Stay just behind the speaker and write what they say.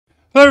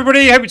Hello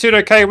everybody, hope you're doing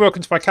okay.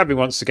 Welcome to my cabin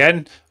once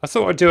again. I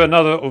thought I'd do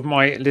another of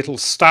my little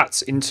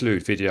stats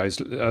interlude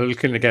videos,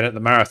 looking again at the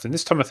marathon.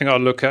 This time I think I'll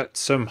look at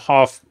some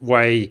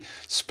halfway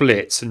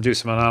splits and do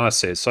some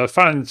analysis. So I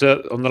found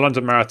that on the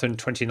London Marathon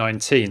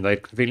 2019, they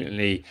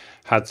conveniently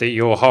had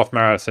your half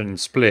marathon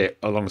split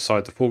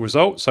alongside the full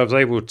results. So I was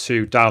able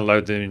to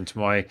download them into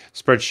my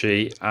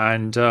spreadsheet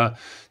and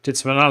did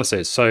some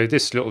analysis. So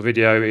this little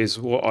video is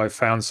what I've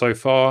found so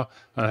far,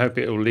 and I hope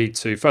it will lead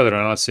to further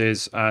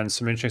analysis and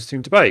some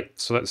interesting debate.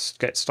 So let's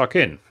get stuck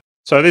in.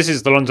 So this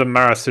is the London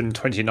Marathon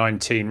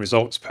 2019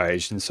 results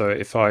page, and so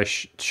if I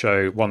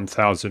show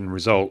 1,000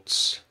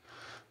 results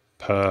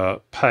per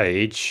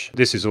page,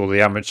 this is all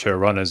the amateur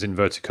runners,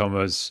 inverted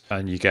commas,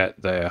 and you get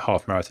their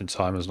half marathon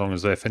time as long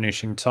as their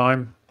finishing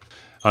time.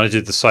 And I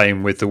did the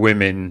same with the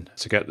women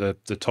to get the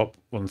top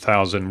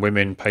 1,000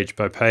 women page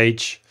by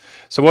page.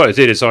 So what I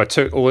did is I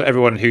took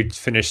everyone who'd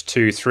finished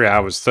 3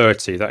 hours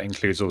 30. That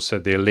includes also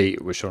the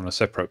elite, which are on a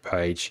separate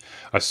page.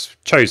 I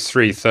chose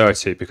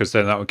 3:30 because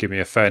then that would give me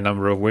a fair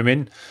number of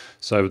women.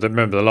 So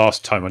remember the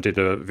last time I did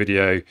a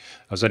video, I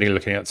was only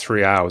looking at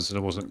 3 hours and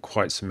there wasn't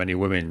quite so many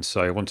women. So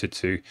I wanted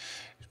to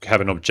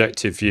have an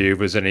objective view if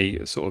there's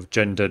any sort of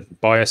gender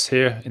bias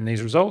here in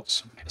these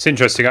results. It's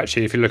interesting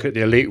actually, if you look at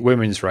the elite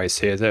women's race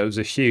here, there was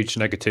a huge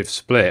negative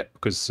split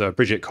because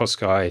Bridget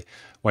Kosgei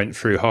went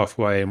through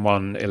halfway and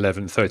won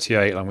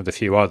 11:38 along with a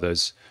few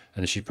others,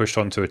 and she pushed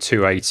on to a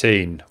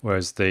 2:18,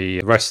 whereas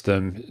the rest of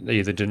them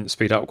either didn't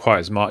speed up quite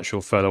as much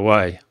or fell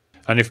away.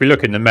 And if we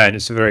look in the men,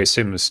 it's a very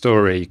similar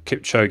story.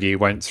 Kipchoge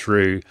went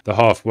through the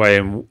halfway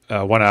in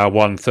 1 hour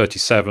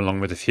 1:37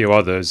 along with a few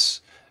others,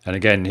 and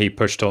again he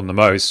pushed on the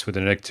most with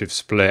a negative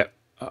split,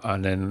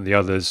 and then the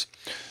others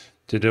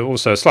did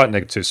also a slight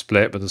negative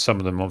split, but some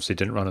of them obviously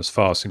didn't run as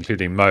fast,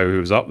 including Mo,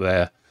 who was up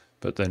there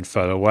but then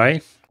fell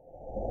away.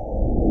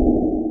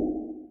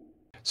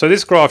 So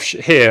this graph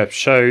here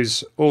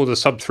shows all the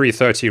sub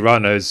 3:30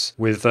 runners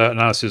with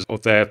analysis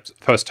of their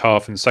first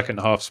half and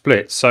second half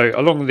splits. So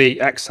along the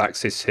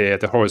x-axis here,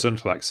 the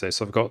horizontal axis,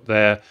 I've got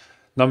their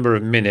number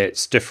of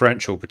minutes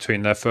differential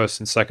between their first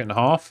and second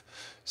half.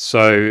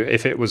 So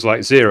if it was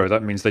like 0,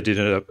 that means they did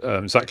an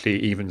exactly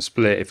even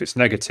split. If it's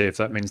negative,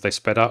 that means they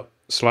sped up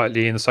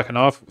slightly in the second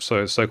half,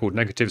 so so-called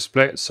negative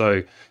split.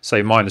 So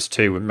say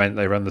 -2 meant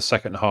they ran the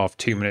second half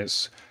 2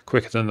 minutes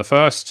quicker than the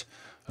first.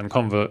 And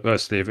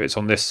conversely, if it's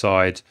on this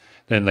side,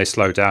 then they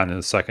slow down in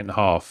the second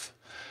half.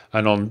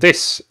 And on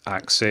this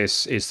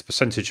axis is the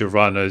percentage of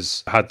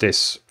runners had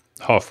this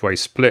halfway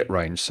split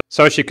range.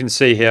 So as you can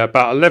see here,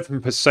 about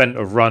 11%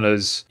 of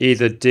runners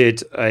either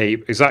did a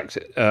exact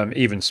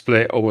even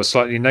split or were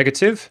slightly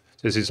negative.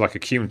 This is like a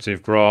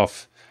cumulative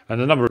graph. And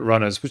the number of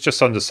runners was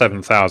just under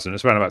 7,000.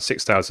 It's around about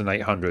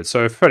 6,800.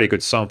 So a fairly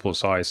good sample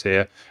size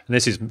here. And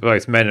this is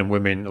both men and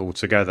women all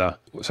together.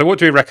 So what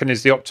do we reckon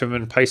is the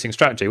optimum pacing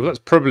strategy? Well, that's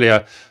probably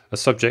a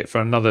subject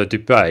for another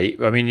debate.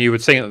 I mean, you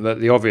would think that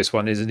the obvious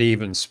one is an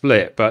even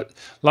split. But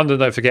London,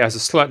 don't forget, has a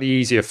slightly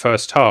easier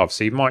first half.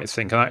 So you might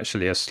think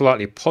actually a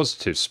slightly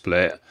positive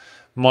split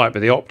might be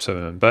the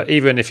optimum. But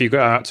even if you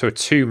go out to a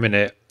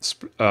 2-minute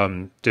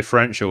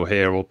differential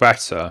here or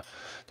better,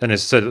 then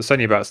as I said, it's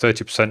only about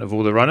 30% of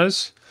all the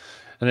runners.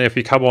 And then if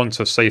we come on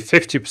to, say,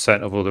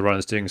 50% of all the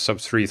runners doing sub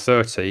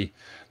 3:30,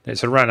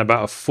 it's around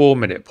about a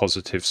 4-minute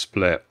positive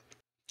split.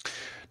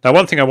 Now,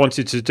 one thing I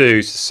wanted to do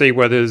is to see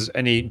whether there's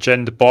any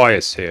gender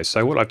bias here.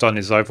 So what I've done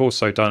is I've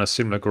also done a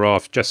similar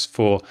graph just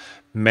for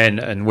men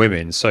and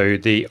women. So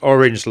the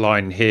orange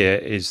line here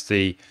is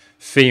the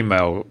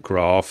female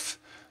graph.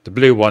 The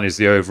blue one is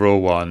the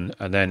overall one,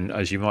 and then,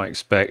 as you might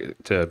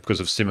expect, because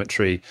of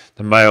symmetry,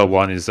 the male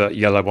one is that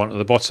yellow one at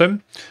the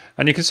bottom.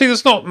 And you can see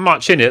there's not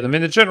much in it. I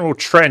mean, the general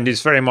trend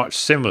is very much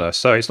similar.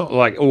 So it's not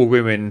like all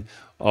women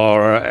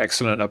are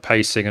excellent at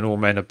pacing and all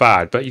men are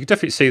bad. But you can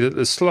definitely see that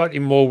there's slightly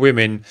more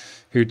women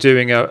who are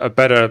doing a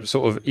better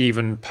sort of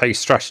even pace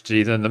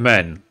strategy than the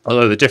men.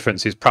 Although the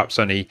difference is perhaps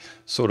only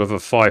sort of a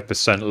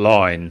 5%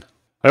 line.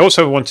 I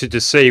also wanted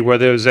to see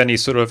whether there was any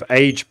sort of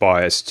age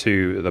bias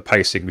to the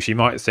pacing, which you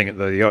might think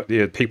that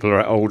the people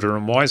are older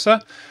and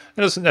wiser. It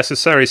doesn't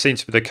necessarily seem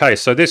to be the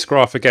case. So this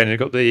graph again, you've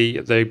got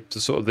the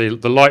sort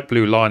of the light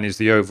blue line is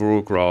the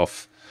overall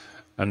graph,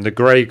 and the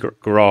grey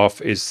graph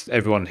is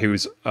everyone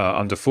who's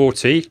under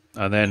 40,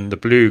 and then the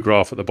blue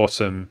graph at the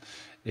bottom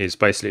is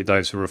basically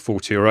those who are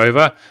 40 or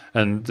over,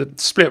 and the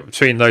split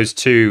between those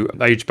two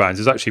age bands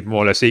is actually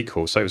more or less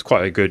equal. So it was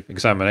quite a good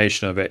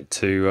examination of it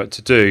to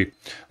do.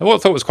 And what I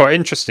thought was quite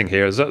interesting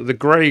here is that the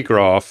grey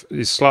graph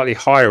is slightly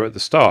higher at the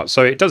start,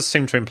 so it does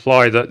seem to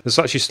imply that there's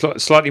actually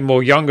slightly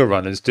more younger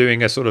runners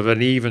doing a sort of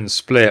an even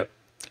split,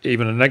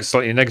 even a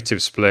slightly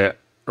negative split,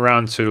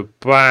 around to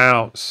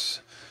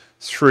about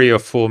 3 or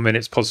 4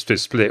 minutes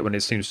positive split when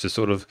it seems to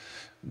sort of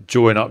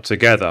join up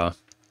together.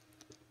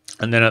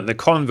 And then at the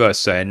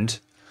converse end,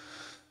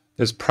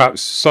 there's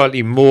perhaps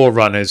slightly more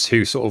runners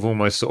who sort of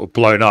almost sort of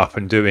blown up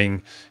and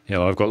doing, You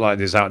know, I've got like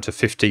this out to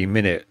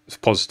 15-minute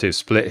positive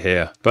split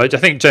here. But I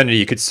think generally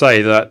you could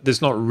say that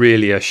there's not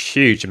really a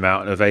huge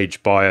amount of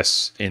age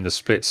bias in the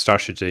split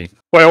strategy.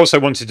 What I also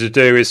wanted to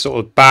do is sort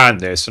of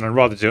band this, and I'd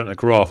rather do it on a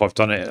graph. I've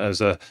done it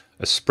as a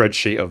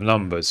spreadsheet of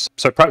numbers.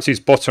 So perhaps these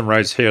bottom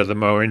rows here are the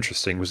more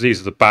interesting, because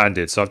these are the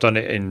banded. So I've done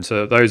it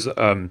into those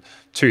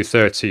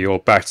 230 or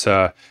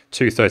better,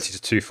 230 to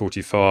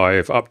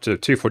 245, up to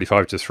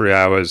 245 to 3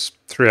 hours,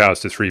 3 hours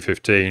to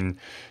 315,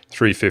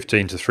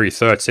 315 to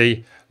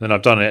 330. Then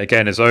I've done it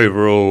again as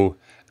overall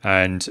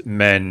and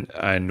men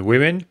and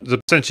women. The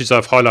percentages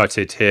I've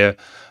highlighted here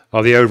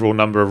are the overall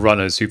number of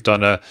runners who've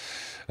done a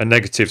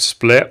negative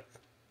split.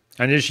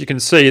 And as you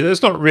can see,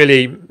 there's not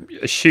really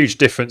a huge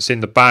difference in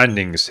the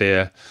bandings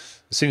here.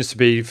 There seems to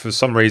be, for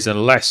some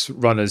reason, less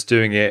runners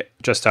doing it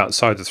just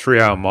outside the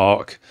 3 hour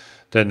mark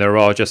than there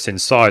are just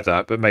inside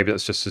that. But maybe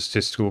that's just a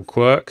statistical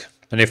quirk.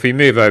 And if we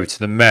move over to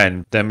the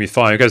men, then we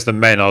find, because the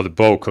men are the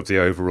bulk of the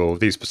overall,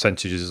 these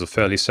percentages are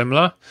fairly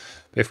similar.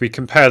 If we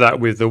compare that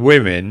with the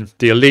women,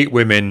 the elite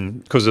women,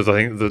 because of, I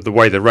think, the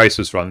way the race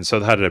was run, so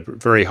they had a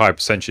very high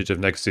percentage of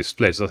negative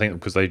splits. I think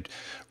because they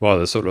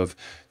rather sort of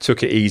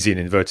took it easy in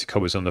inverted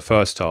commas on the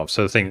first half.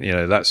 So I think, you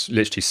know, that's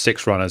literally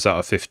 6 runners out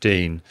of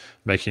 15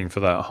 making for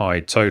that high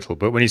total.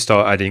 But when you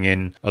start adding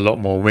in a lot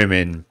more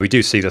women, we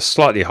do see the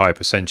slightly higher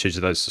percentage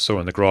of those I saw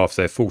on the graph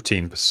there,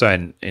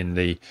 14% in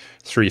the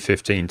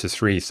 315 to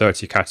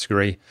 330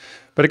 category.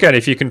 But again,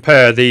 if you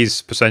compare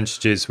these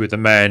percentages with the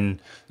men,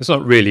 there's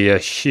not really a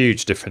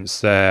huge difference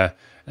there.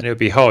 And it would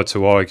be hard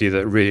to argue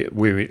that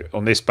really,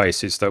 on this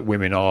basis, that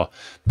women are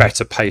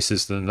better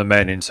pacers than the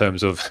men in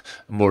terms of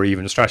a more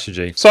even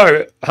strategy.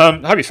 So, I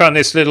hope you found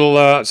this little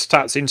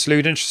stats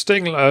interlude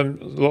interesting. A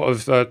lot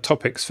of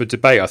topics for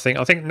debate, I think.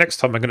 I think next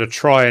time I'm going to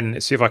try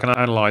and see if I can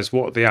analyse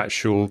what the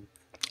actual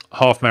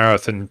half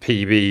marathon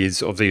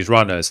PBs of these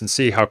runners and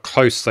see how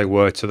close they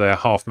were to their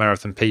half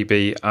marathon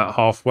PB at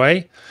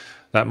halfway.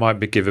 That might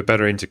give a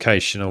better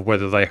indication of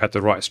whether they had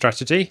the right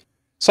strategy.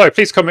 So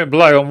please comment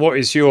below on what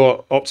is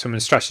your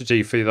optimum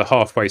strategy for the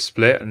halfway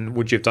split, and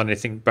would you have done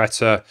anything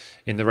better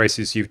in the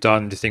races you've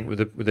done, do you think, with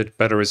a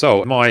better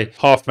result? My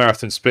half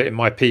marathon split in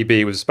my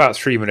PB was about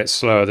 3 minutes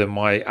slower than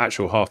my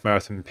actual half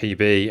marathon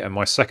PB, and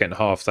my second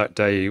half that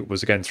day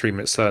was again 3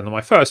 minutes slower than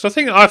my first. I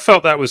think I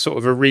felt that was sort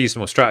of a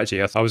reasonable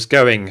strategy. I was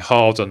going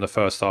hard on the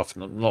first half,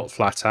 not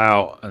flat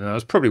out, and I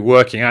was probably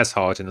working as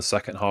hard in the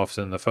second half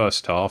than the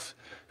first half,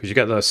 because you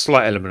get the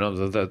slight element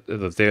of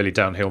the early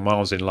downhill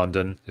miles in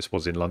London. This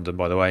was in London,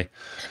 by the way.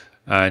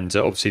 And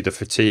obviously the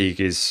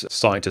fatigue is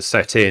starting to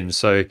set in,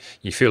 so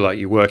you feel like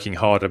you're working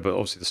harder, but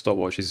obviously the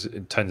stopwatch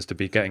tends to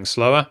be getting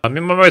slower. I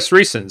mean, my most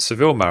recent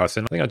Seville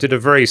marathon, I think I did a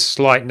very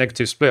slight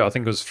negative split. I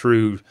think it was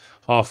through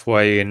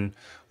halfway in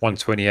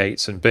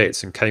 128s and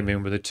bits and came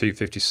in with a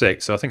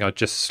 256. So I think I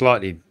just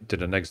slightly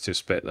did a negative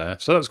split there.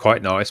 So that was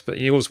quite nice, but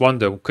you always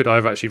wonder, could I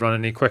have actually run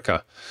any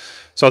quicker?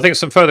 So I think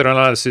some further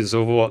analysis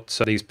of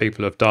what these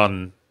people have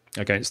done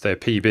against their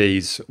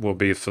PBs will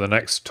be for the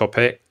next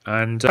topic.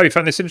 And I hope you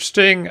found this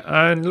interesting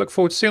and look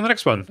forward to seeing you on the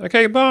next one.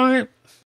 Okay, bye.